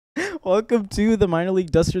Welcome to the Minor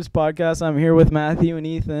League Dusters podcast. I'm here with Matthew and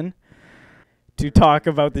Ethan to talk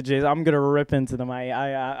about the Jays. I'm gonna rip into them. I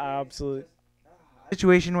absolutely.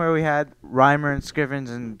 Situation where we had Reimer and Scrivens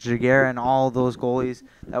and Jaguar and all those goalies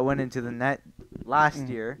that went into the net last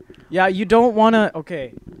year. Yeah, you don't want to.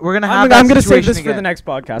 Okay, we're gonna have. I'm gonna save this for the next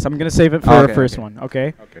podcast. I'm gonna save it for our first one.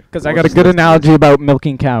 Okay. Because I got a good analogy about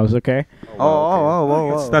milking cows. Okay.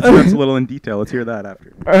 That's a little in detail. Let's hear that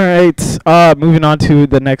after. All right. Moving on to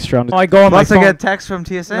the next round. I go on Plus my phone. I get a text from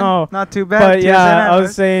TSN. No, not too bad. But TSN yeah, I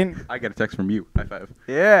was saying. I get a text from you. High five.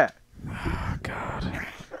 Yeah. Oh God.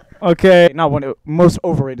 Okay. Not one most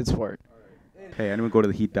overrated sport. Hey, anyone go to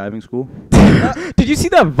the Heat diving school? Did you see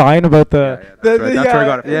that Vine about the? That's where I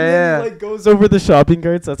got it. Yeah. He, like goes over the shopping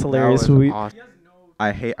carts. That's hilarious. That was awesome.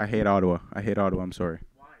 I hate Ottawa. I hate Ottawa. I'm sorry.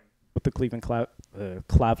 With the Cleveland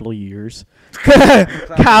Cavaliers.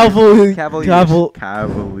 Cavaliers.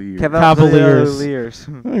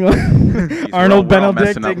 Arnold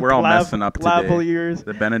Benedict. We're all messing up today. Cavaliers.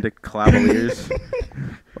 The Benedict Cavaliers.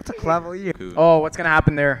 What's a Cavalier? Oh, what's gonna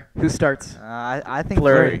happen there? Who starts? I think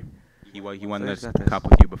Fleury. He won this cup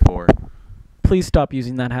with you before. Please stop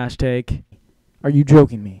using that hashtag. Are you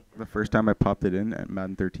joking me? The first time I popped it in at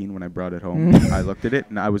Madden 13 when I brought it home, I looked at it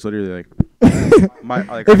and I was literally like,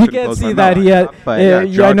 if you can't see that, he had.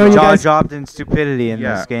 I know you guys dropped in stupidity in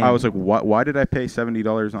this game. I was like, why did I pay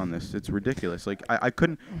 $70 on this? It's ridiculous. Like I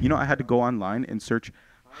couldn't. I had to go online and search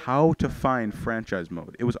how to find franchise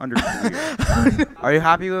mode. It was under 3 years. Are you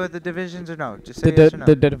happy with the divisions or no? Just say yes or no.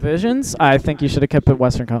 The divisions? I think you should have kept it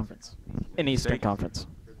Western Conference. In Eastern Conference.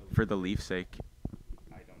 For the Leafs' sake,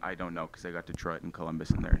 I don't know because I got Detroit and Columbus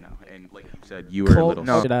in there now. And like you said, you were a little...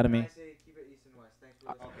 No. Shit out of me.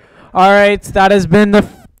 All right, that has been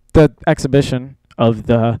the exhibition of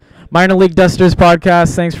the Minor League Dusters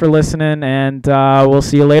podcast. Thanks for listening, and we'll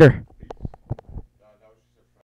see you later.